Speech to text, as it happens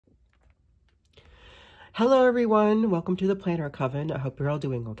Hello everyone, welcome to the Planner Coven. I hope you're all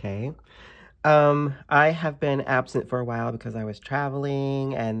doing okay. I have been absent for a while because I was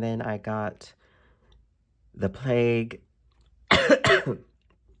traveling and then I got the plague.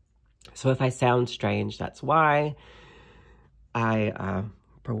 So if I sound strange, that's why. I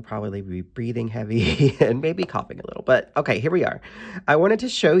will probably be breathing heavy and maybe coughing a little, but okay, here we are. I wanted to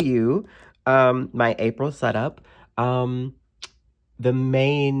show you my April setup. The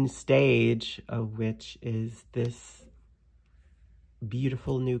main stage of which is this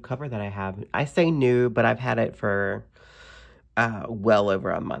beautiful new cover that I have. I say new, but I've had it for well over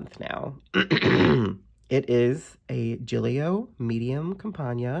a month now. It is a Gillio Medium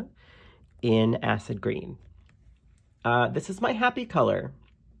Campagna in acid green. This is my happy color.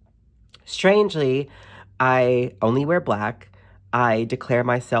 Strangely, I only wear black. I declare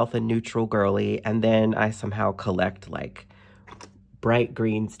myself a neutral girly, and then I somehow collect like bright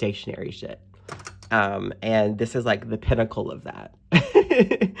green stationery shit. And this is like the pinnacle of that.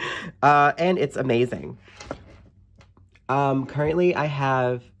 And it's amazing. Currently I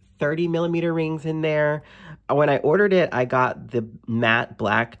have 30mm rings in there. When I ordered it, I got the matte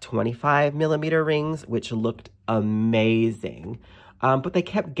black 25mm rings, which looked amazing. But they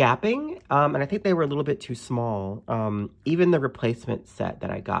kept gapping, and I think they were a little bit too small. Even the replacement set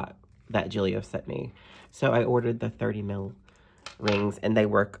that I got, that Gillio sent me. So I ordered the 30mm rings, and they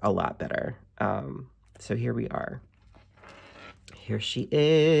work a lot better. So here we are. Here she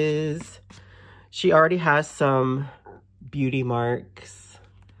is. She already has some beauty marks,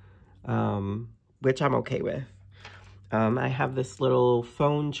 which I'm okay with. I have this little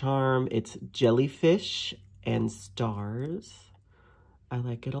phone charm. It's jellyfish and stars. I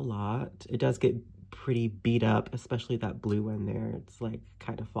like it a lot. It does get pretty beat up, especially that blue one there. It's like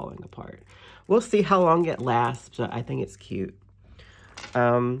kind of falling apart. We'll see how long it lasts, but I think it's cute.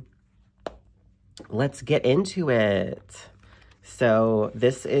 Let's get into it. So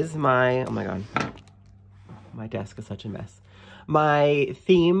this is my, oh my God, my desk is such a mess. My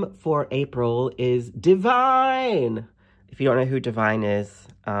theme for April is Divine. If you don't know who Divine is,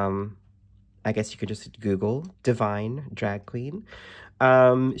 I guess you could just Google Divine drag queen.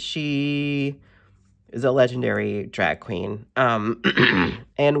 She is a legendary drag queen,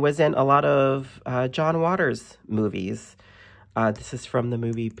 and was in a lot of John Waters movies. This is from the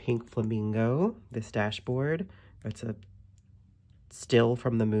movie Pink Flamingo, this dashboard. It's a still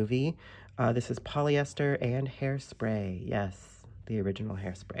from the movie. This is polyester and hairspray. Yes, the original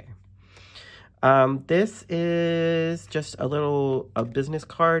hairspray. This is just a business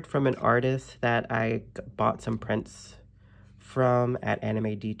card from an artist that I bought some prints from at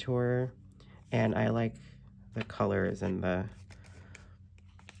Anime Detour. And I like the colors and the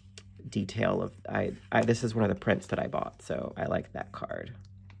detail of, this is one of the prints that I bought, so I like that card.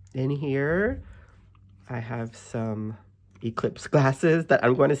 In here, I have some eclipse glasses that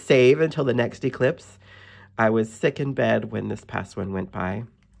I'm going to save until the next eclipse. I was sick in bed when this past one went by.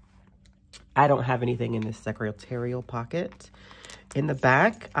 I don't have anything in this secretarial pocket. In the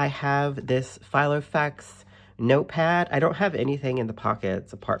back, I have this Filofax notepad. I don't have anything in the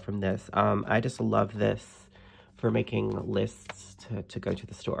pockets apart from this. I just love this for making lists to go to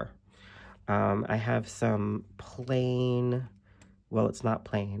the store. I have some plain, well, it's not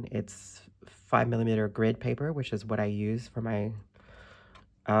plain, it's 5mm grid paper, which is what I use for my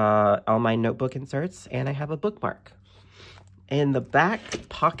all my notebook inserts, and I have a bookmark. In the back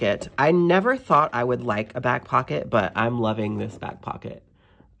pocket, I never thought I would like a back pocket, but I'm loving this back pocket.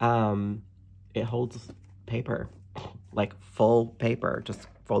 It holds paper, like full paper, just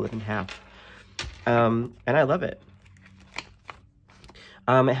folded in half. And I love it.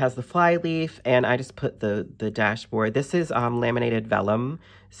 It has the fly leaf, and I just put the dashboard. This is laminated vellum,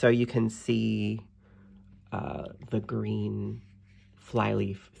 so you can see the green fly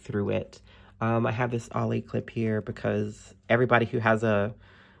leaf through it. I have this ollie clip here because everybody who has a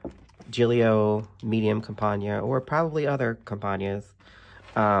Gillio Medium Campagna, or probably other Campagnas,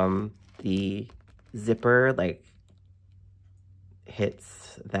 the zipper like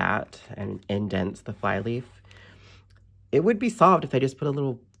hits that and indents the fly leaf. It would be solved if they just put a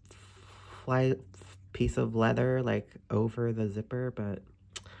little fly piece of leather like over the zipper, but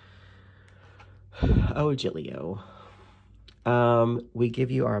oh, Gillio. We give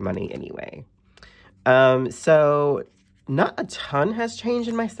you our money anyway. So not a ton has changed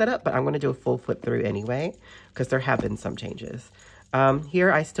in my setup, but I'm going to do a full flip through anyway, because there have been some changes.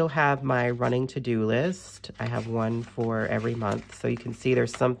 Here I still have my running to-do list. I have one for every month. So you can see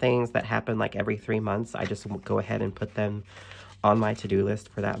there's some things that happen like every 3 months. I just go ahead and put them on my to-do list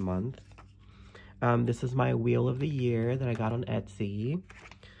for that month. This is my wheel of the year that I got on Etsy.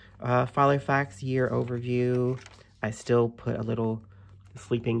 Follow Facts year overview. I still put a little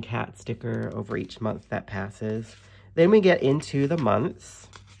sleeping cat sticker over each month that passes. Then we get into the months.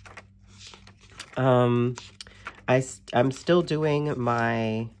 I'm still doing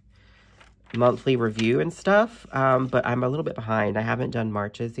my monthly review and stuff, but I'm a little bit behind. I haven't done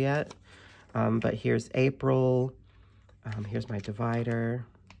March's yet, but here's April. Here's my divider.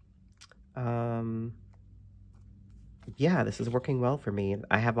 Yeah, this is working well for me.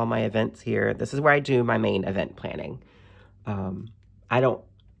 I have all my events here. This is where I do my main event planning. I don't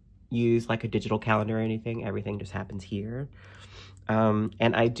use like a digital calendar or anything. Everything just happens here.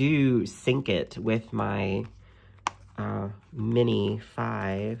 And I do sync it with my Mini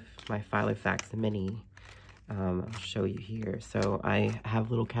 5, my Follow Facts Mini. I'll show you here. So I have a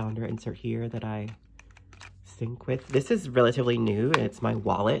little calendar insert here that I sync with. This is relatively new. It's my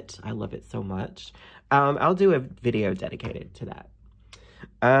wallet. I love it so much. I'll do a video dedicated to that.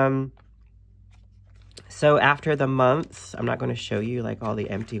 So after the months, I'm not going to show you like all the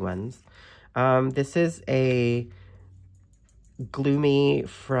empty ones. This is a Gloomy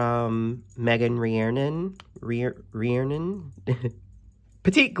from Megan Riernan.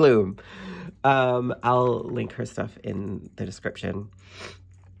 Petite Gloom. I'll link her stuff in the description.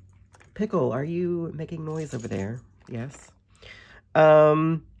 Pickle, are you making noise over there? Yes.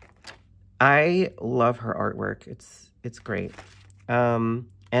 I love her artwork. It's great.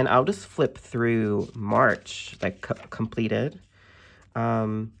 And I'll just flip through March, like completed.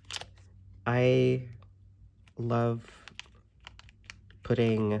 I love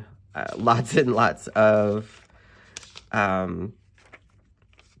putting lots and lots of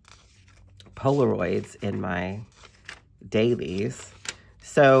Polaroids in my dailies.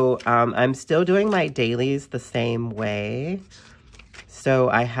 So I'm still doing my dailies the same way. So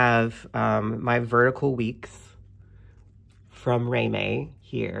I have my vertical weeks from Raymay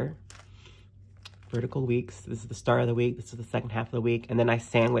here. Vertical weeks, this is the start of the week, this is the second half of the week, and then I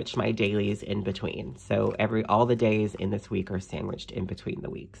sandwich my dailies in between. So all the days in this week are sandwiched in between the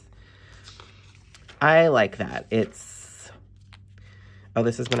weeks. I like that. Oh,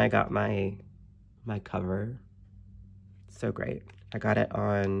 this is when I got my cover. So great. I got it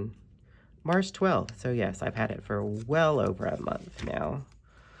on March 12th. So yes, I've had it for well over a month now.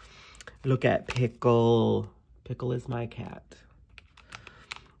 Look at Pickle. Pickle is my cat.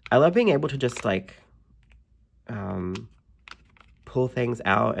 I love being able to just like pull things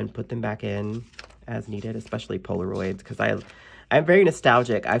out and put them back in as needed, especially Polaroids, because I'm very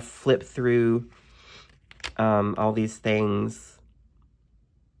nostalgic. I flip through all these things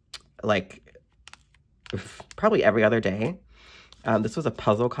like probably every other day. This was a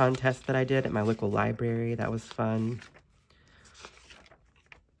puzzle contest that I did at my local library. That was fun.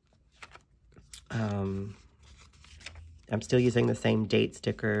 I'm still using the same date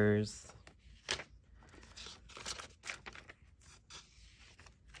stickers.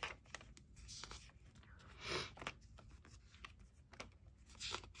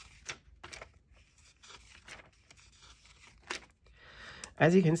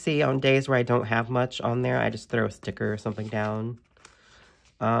 As you can see, on days where I don't have much on there, I just throw a sticker or something down.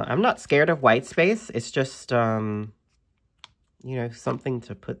 I'm not scared of white space. It's just, you know, something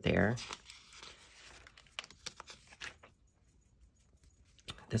to put there.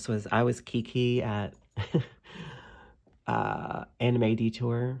 I was Kiki at Anime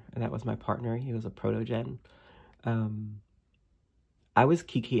Detour, and that was my partner. He was a proto-gen.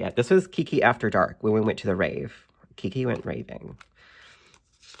 This was Kiki After Dark when we went to the rave. Kiki went raving.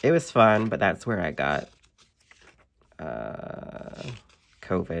 It was fun, but that's where I got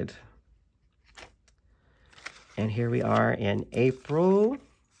COVID. And here we are in April.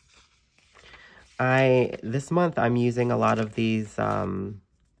 This month I'm using a lot of these,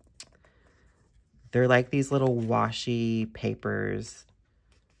 they're like these little washi papers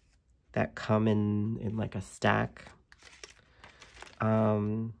that come in like a stack.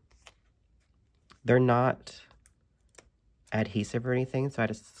 They're not adhesive or anything, so I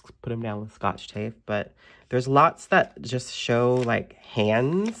just put them down with Scotch tape, but there's lots that just show like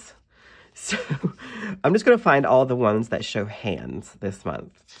hands. So I'm just going to find all the ones that show hands this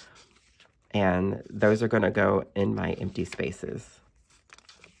month. And those are going to go in my empty spaces.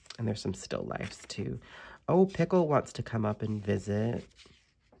 And there's some still lifes too. Oh, Pickle wants to come up and visit.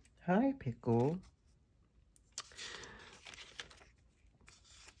 Hi, Pickle.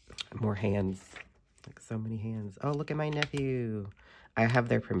 More hands. Like so many hands. Oh, look at my nephew. I have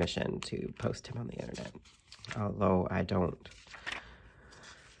their permission to post him on the internet. Although I don't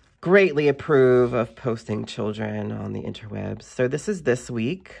greatly approve of posting children on the interwebs. So this is this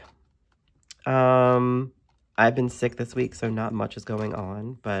week. I've been sick this week, so not much is going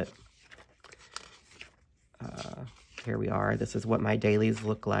on, but here we are. This is what my dailies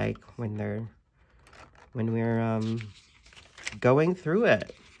look like when we're going through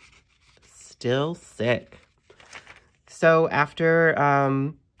it. Still sick. So after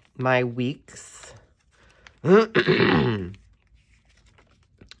my weeks, I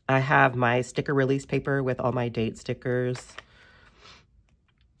have my sticker release paper with all my date stickers.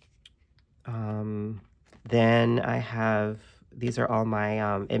 Then I have, these are all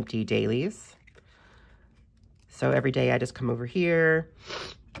my empty dailies. So every day I just come over here,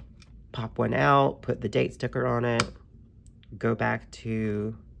 pop one out, put the date sticker on it, go back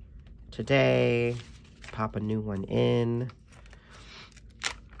to today, pop a new one in,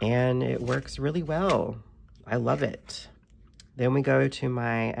 and it works really well. I love it. Then we go to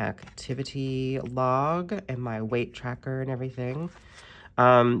my activity log and my weight tracker and everything.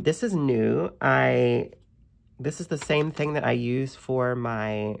 This is new. This is the same thing that I use for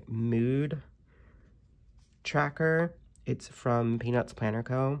my mood tracker. It's from Peanuts Planner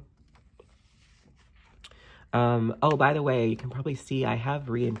Co. Oh, by the way, you can probably see I have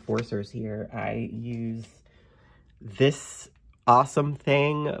reinforcers here. I use this awesome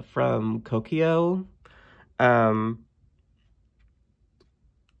thing from Gillio.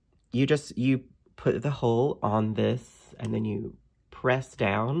 You put the hole on this and then you press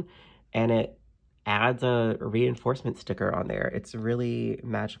down and it adds a reinforcement sticker on there. It's really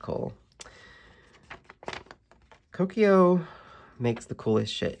magical. Gillio makes the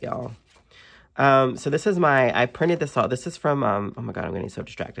coolest shit, y'all. So this is I printed this out. This is from, oh my God, I'm getting so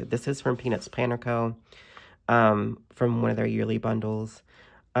distracted. This is from Peanuts Planner Co. From one of their yearly bundles.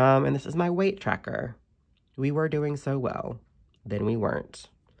 And this is my weight tracker. We were doing so well. Then we weren't.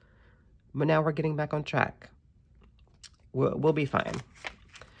 But now we're getting back on track. We'll be fine.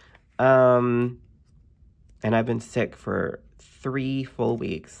 And I've been sick for 3 full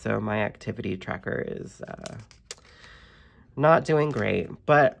weeks, so my activity tracker is not doing great,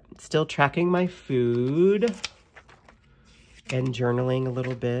 but still tracking my food and journaling a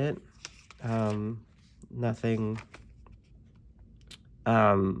little bit. Nothing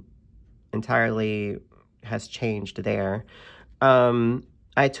entirely has changed there.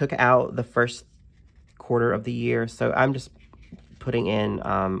 I took out the first quarter of the year, so I'm just putting in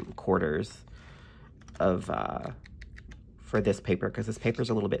quarters of for this paper, because this paper is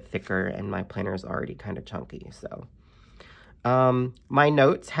a little bit thicker and my planner is already kind of chunky. So my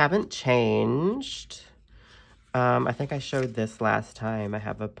notes haven't changed. I think I showed this last time. I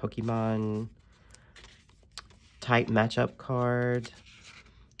have a Pokemon type matchup card.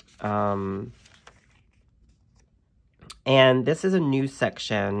 And this is a new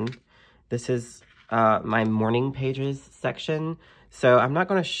section. This is my morning pages section. So I'm not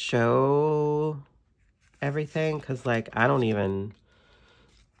going to show everything because, like, I don't even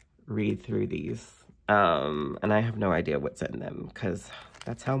read through these. And I have no idea what's in them because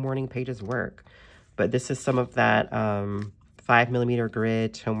that's how morning pages work. But this is some of that 5mm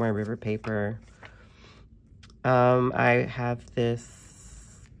grid Tomorrow River paper. I have this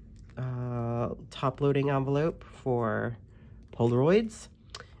top-loading envelope for Polaroids.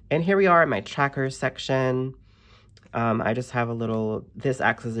 And here we are in my trackers section. I just have a little, this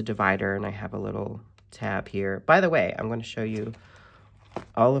acts as a divider, and I have a little tab here. By the way, I'm going to show you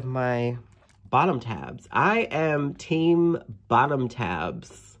all of my bottom tabs. I am team bottom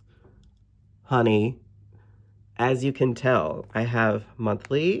tabs, honey. As you can tell, I have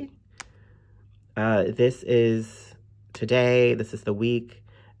monthly. This is today. This is the week.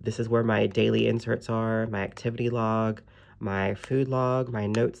 This is where my daily inserts are, my activity log, my food log, my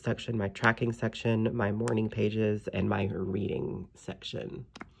notes section, my tracking section, my morning pages, and my reading section.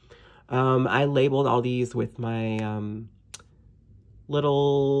 I labeled all these with my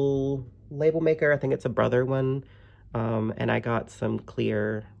little label maker. I think it's a Brother one. And I got some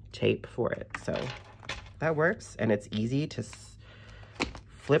clear tape for it. So that works. And it's easy to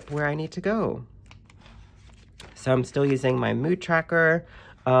flip where I need to go. So I'm still using my mood tracker.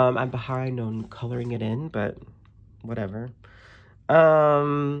 I'm behind on coloring it in, but whatever.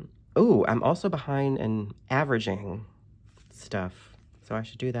 Ooh, I'm also behind in averaging stuff, so I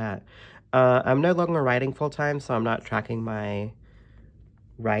should do that. I'm no longer writing full-time, so I'm not tracking my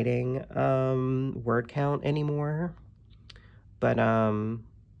writing word count anymore. But I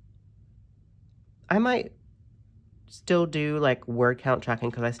might still do like word count tracking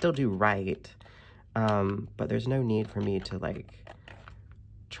because I still do write. But there's no need for me to like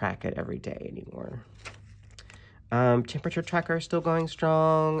track it every day anymore. Temperature tracker is still going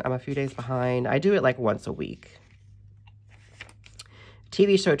strong. I'm a few days behind. I do it like once a week.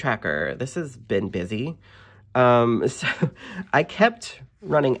 TV show tracker. This has been busy. So I kept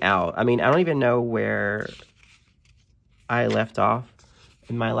running out. I mean, I don't even know where I left off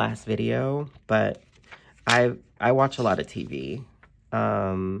in my last video, but I watch a lot of TV.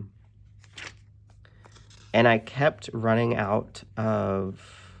 And I kept running out of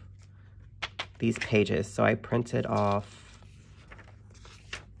these pages, so I printed off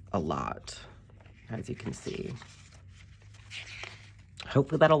a lot, as you can see.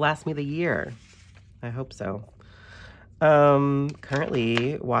 Hopefully that'll last me the year. I hope so.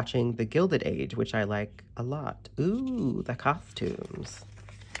 Currently watching The Gilded Age, which I like a lot. Ooh, the costumes.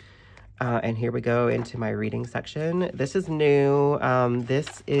 And here we go into my reading section. This is new.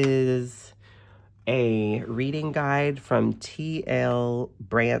 This is a reading guide from T.L.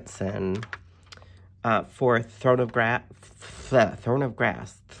 Branson for Throne of Glass.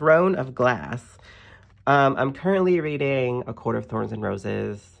 I'm currently reading A Court of Thorns and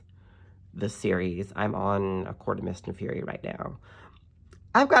Roses, the series. I'm on A Court of Mist and Fury right now.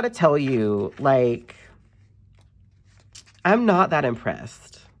 I've got to tell you, like, I'm not that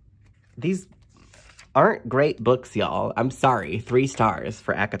impressed. These aren't great books, y'all. I'm sorry. 3 stars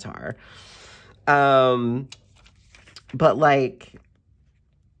for ACOTAR. But, like,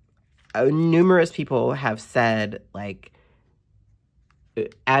 numerous people have said, like,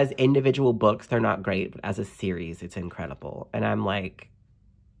 as individual books, they're not great, but as a series, it's incredible. And I'm like,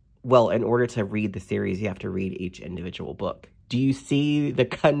 well, in order to read the series, you have to read each individual book. Do you see the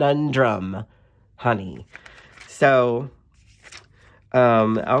conundrum, honey? So,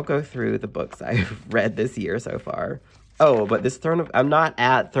 I'll go through the books I've read this year so far. Oh, but this I'm not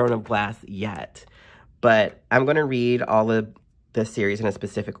at Throne of Glass yet, but I'm going to read all of the series in a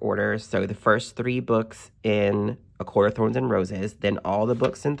specific order. So the first 3 books in A Court of Thorns and Roses, then all the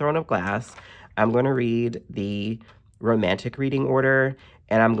books in Throne of Glass. I'm going to read the romantic reading order,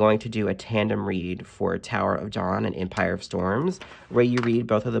 and I'm going to do a tandem read for Tower of Dawn and Empire of Storms, where you read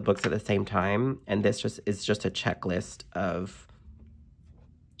both of the books at the same time. And this is just a checklist of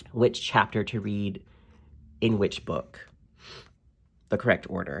which chapter to read in which book, the correct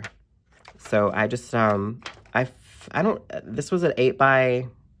order. So I just, this was an 8.5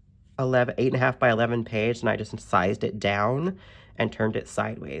 by 11 page, and I just sized it down and turned it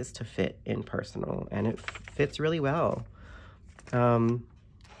sideways to fit in personal, and it fits really well.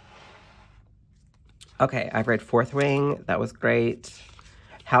 Okay, I've read Fourth Wing. That was great.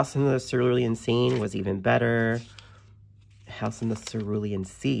 House in the Cerulean Scene was even better. House in the Cerulean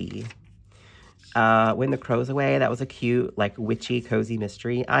Sea. When the Crow's Away, that was a cute, like, witchy, cozy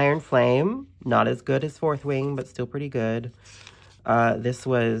mystery. Iron Flame, not as good as Fourth Wing, but still pretty good. This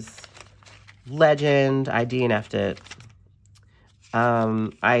was Legend. I DNF'd it.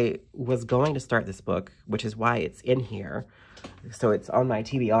 I was going to start this book, which is why it's in here. So it's on my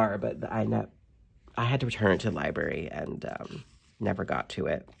TBR, but I had to return it to the library and never got to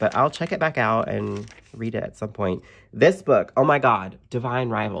it. But I'll check it back out and read it at some point. This book, oh my God, Divine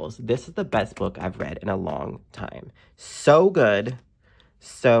Rivals. This is the best book I've read in a long time. So good.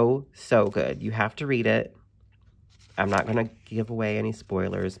 So good. You have to read it. I'm not going to give away any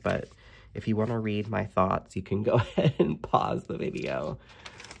spoilers, but if you want to read my thoughts, you can go ahead and pause the video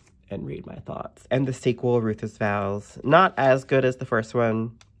and read my thoughts. And the sequel, Ruthless Vows, not as good as the first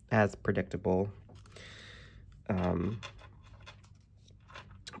one, as predictable.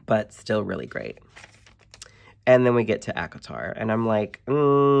 But still really great. And then we get to ACOTAR, and I'm like,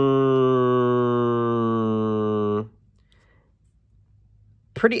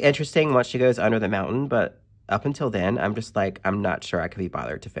 pretty interesting once she goes under the mountain, but up until then, I'm just like, I'm not sure I could be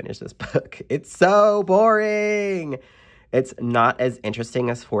bothered to finish this book. It's so boring. It's not as interesting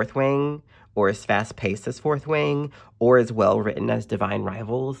as Fourth Wing, or as fast-paced as Fourth Wing, or as well-written as Divine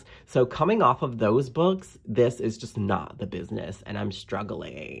Rivals. So coming off of those books, this is just not the business, and I'm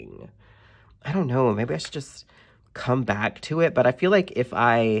struggling. I don't know, maybe I should just come back to it, but I feel like if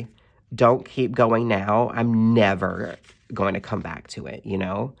I don't keep going now, I'm never going to come back to it, you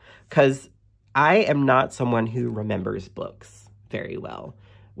know? Because I am not someone who remembers books very well,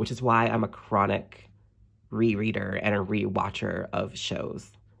 which is why I'm a chronic rereader and a rewatcher of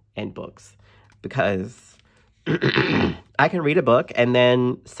shows and books, because I can read a book and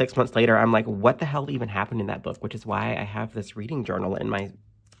then 6 months later I'm like, what the hell even happened in that book? Which is why I have this reading journal in my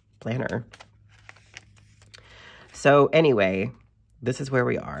planner. So anyway, this is where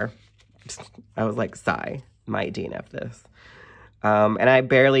we are. I was like, sigh, might DNF this. And I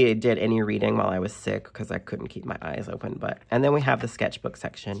barely did any reading while I was sick because I couldn't keep my eyes open. And then we have the sketchbook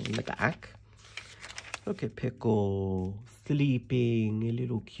section in the back. Look at Pickle, sleeping, a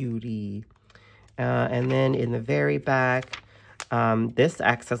little cutie. And then in the very back, this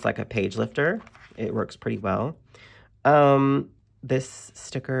acts as like a page lifter. it works pretty well. This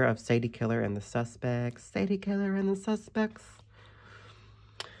sticker of Sadie Killer and the Suspects. Sadie Killer and the Suspects.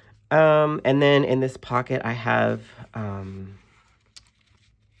 And then in this pocket, I have,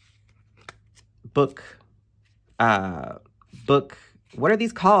 book, what are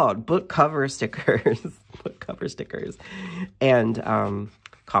these called? Book cover stickers. Book cover stickers. And,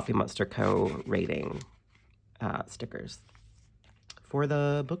 Coffee Monster Co. rating, stickers for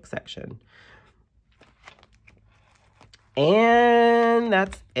the book section. And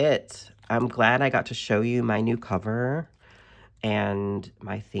that's it. I'm glad I got to show you my new cover and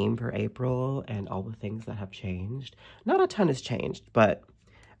my theme for April and all the things that have changed. Not a ton has changed, but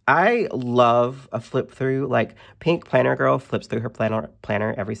I love a flip through. Like, Pink Planner Girl flips through her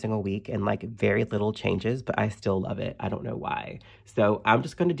planner every single week and like very little changes, but I still love it. I don't know why. So I'm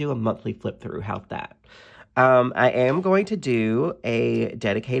just going to do a monthly flip through. How's that? I am going to do a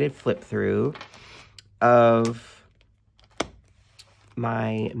dedicated flip through of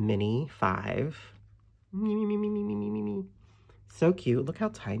my mini 5. So cute. Look how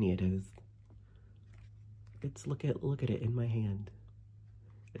tiny it is. It's look at it in my hand.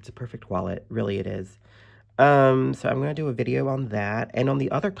 It's a perfect wallet. Really it is. So I'm going to do a video on that and on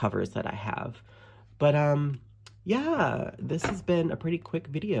the other covers that I have. But yeah, this has been a pretty quick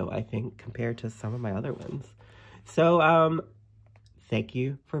video, I think, compared to some of my other ones. So thank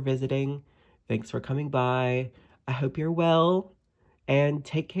you for visiting. Thanks for coming by. I hope you're well. And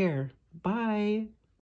take care. Bye.